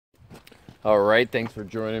All right, thanks for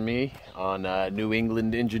joining me on New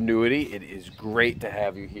England Ingenuity. It is great to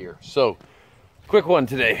have you here. So, quick one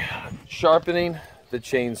today, sharpening the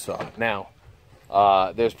chainsaw. Now,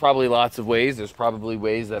 there's probably lots of ways. There's probably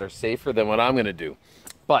ways that are safer than what I'm going to do.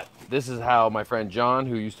 But this is how my friend John,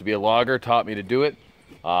 who used to be a logger, taught me to do it.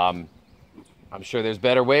 I'm sure there's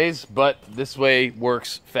better ways, but this way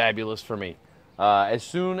works fabulous for me. As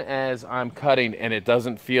soon as I'm cutting and it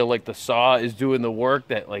doesn't feel like the saw is doing the work,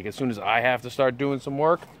 that like as soon as I have to start doing some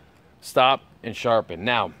work, stop and sharpen.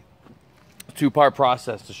 Now, two-part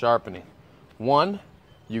process to sharpening. One,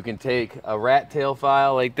 you can take a rat tail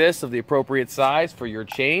file like this of the appropriate size for your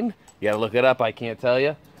chain. You gotta look it up, I can't tell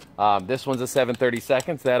you. This one's a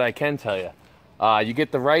 7/32, that I can tell you. You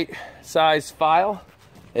get the right size file,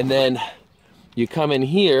 and then you come in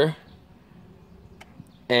here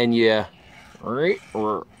and you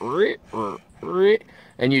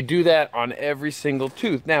do that on every single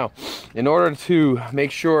tooth. Now, in order to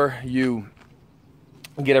make sure you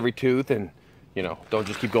get every tooth and, you know, don't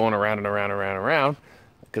just keep going around and around and around and around,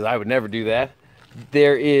 because I would never do that,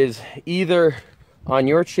 there is either on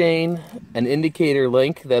your chain an indicator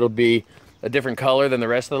link that'll be a different color than the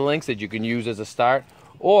rest of the links that you can use as a start,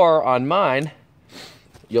 or on mine,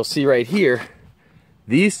 you'll see right here,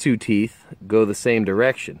 these two teeth go the same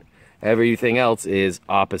direction. Everything else is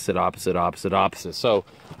opposite, opposite, opposite, opposite. So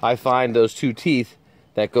I find those two teeth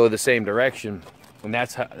that go the same direction, and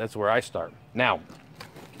that's where I start. Now,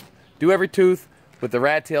 do every tooth with the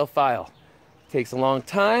rat tail file. It takes a long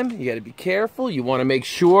time. You got to be careful. You want to make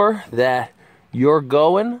sure that you're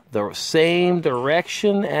going the same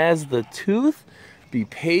direction as the tooth. Be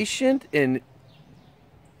patient, and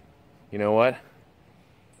you know what?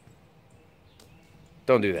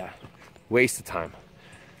 Don't do that. Waste of time.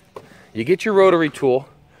 You get your rotary tool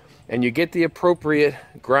and you get the appropriate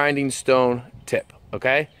grinding stone tip,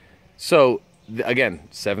 okay? So, again,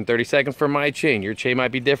 7/32 for my chain. Your chain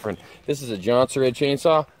might be different. This is a Johnson Red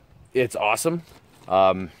chainsaw. It's awesome.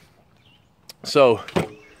 So,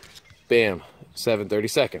 bam,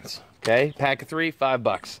 7/32, okay? Pack of 3,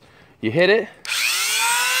 $5. You hit it,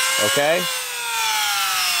 okay?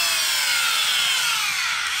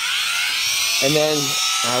 And then,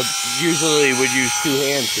 I usually would use 2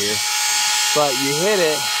 hands here. But you hit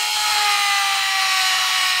it,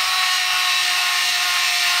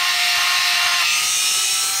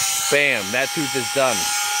 bam, that tooth is done.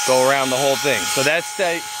 Go around the whole thing. So that's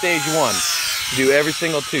stage 1. Do every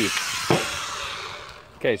single tooth.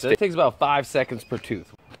 Okay, so it takes about 5 seconds per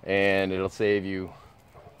tooth. And it'll save you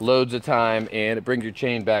loads of time, and it brings your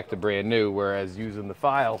chain back to brand new, whereas using the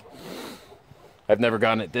file, I've never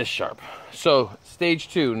gotten it this sharp. So stage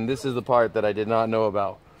 2, and this is the part that I did not know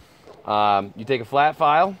about. You take a flat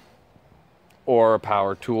file or a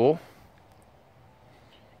power tool,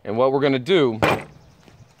 and what we're going to do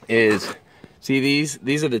is, see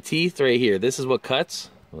these are the teeth right here. This is what cuts.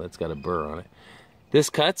 Well, that's got a burr on it. This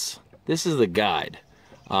cuts. This is the guide.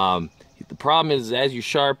 The problem is, as you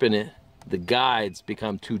sharpen it, the guides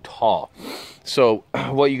become too tall. So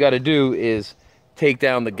what you got to do is take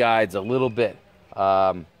down the guides a little bit.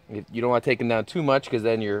 You don't want to take them down too much, because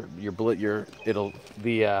then it'll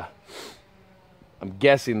be I'm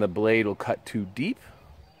guessing the blade will cut too deep.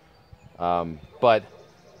 But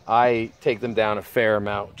I take them down a fair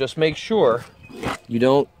amount. Just make sure you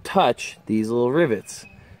don't touch these little rivets,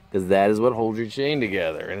 because that is what holds your chain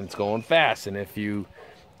together, and it's going fast. And if you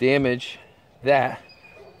damage that,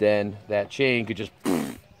 then that chain could just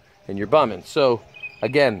and you're bumming. So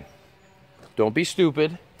again, don't be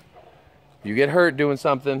stupid. You get hurt doing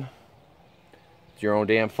something, it's your own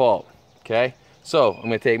damn fault, okay? So I'm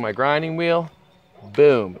gonna take my grinding wheel,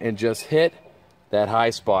 boom, and just hit that high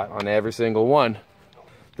spot on every single one.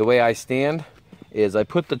 The way I stand is I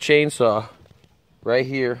put the chainsaw right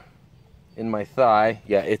here in my thigh.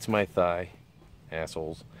 Yeah, it's my thigh,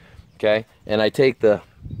 assholes, okay? And I take the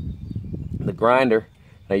grinder,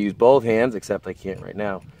 and I use both hands, except I can't right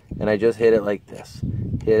now, and I just hit it like this,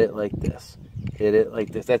 hit it like this, hit it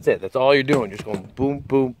like this. That's it. That's all you're doing. Just going boom,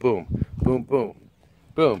 boom, boom, boom, boom,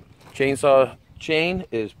 boom. Chainsaw chain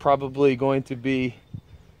is probably going to be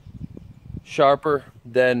sharper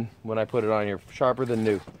than when I put it on here. Sharper than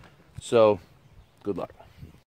new. So, good luck.